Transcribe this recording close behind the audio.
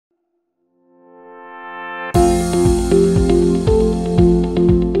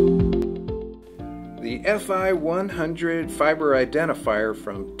FI-100 fiber identifier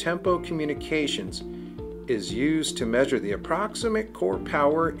from Tempo Communications is used to measure the approximate core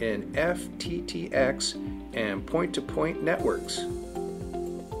power in FTTX and point-to-point networks.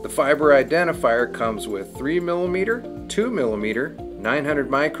 The fiber identifier comes with 3mm, 2mm, 900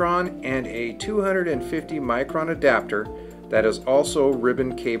 micron, and a 250 micron adapter that is also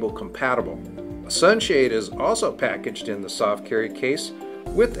ribbon cable compatible. A sunshade is also packaged in the soft carry case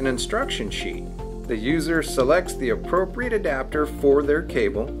with an instruction sheet. The user selects the appropriate adapter for their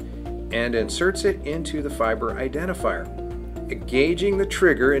cable and inserts it into the fiber identifier. Engaging the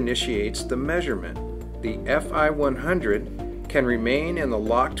trigger initiates the measurement. The FI-100 can remain in the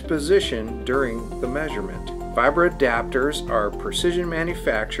locked position during the measurement. Fiber adapters are precision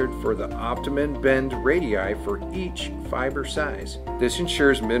manufactured for the optimum bend radii for each fiber size. This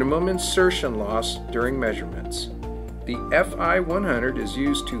ensures minimum insertion loss during measurements. The FI-100 is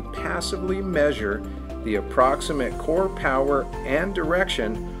used to passively measure the approximate core power and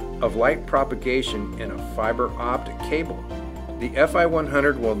direction of light propagation in a fiber optic cable. The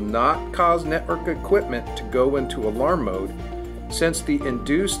FI-100 will not cause network equipment to go into alarm mode since the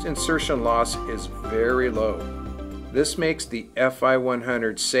induced insertion loss is very low. This makes the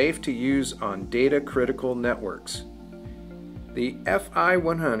FI-100 safe to use on data-critical networks. The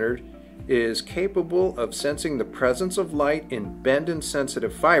FI-100 is capable of sensing the presence of light in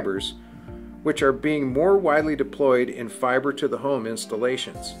bend-insensitive fibers, which are being more widely deployed in fiber-to-the-home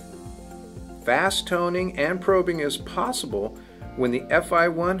installations. Fast toning and probing is possible when the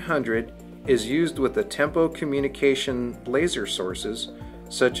FI-100 is used with the Tempo communication laser sources,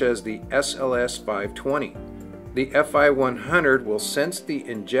 such as the SLS-520. The FI-100 will sense the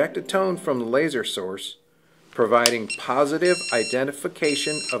injected tone from the laser source, providing positive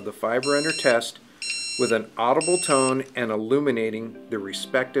identification of the fiber under test with an audible tone and illuminating the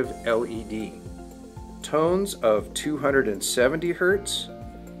respective LED. Tones of 270 Hz,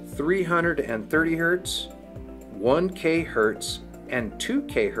 330 Hz, 1 kHz, and 2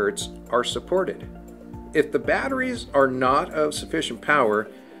 kHz are supported. If the batteries are not of sufficient power,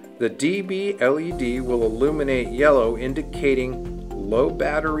 the DB LED will illuminate yellow, indicating low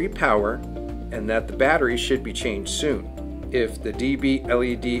battery power and that the battery should be changed soon. If the DB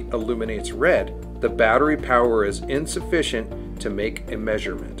LED illuminates red, the battery power is insufficient to make a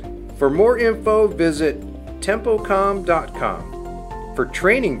measurement. For more info, visit tempocom.com. For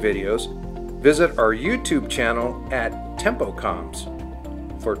training videos, visit our YouTube channel at Tempocoms.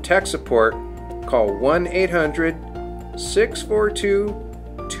 For tech support, call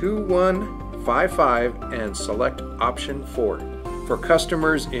 1-800-642-2155 and select option 4. For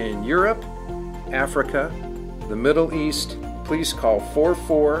customers in Europe, Africa, the Middle East, please call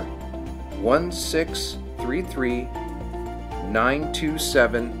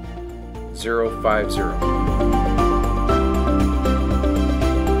 44-1633-927-050.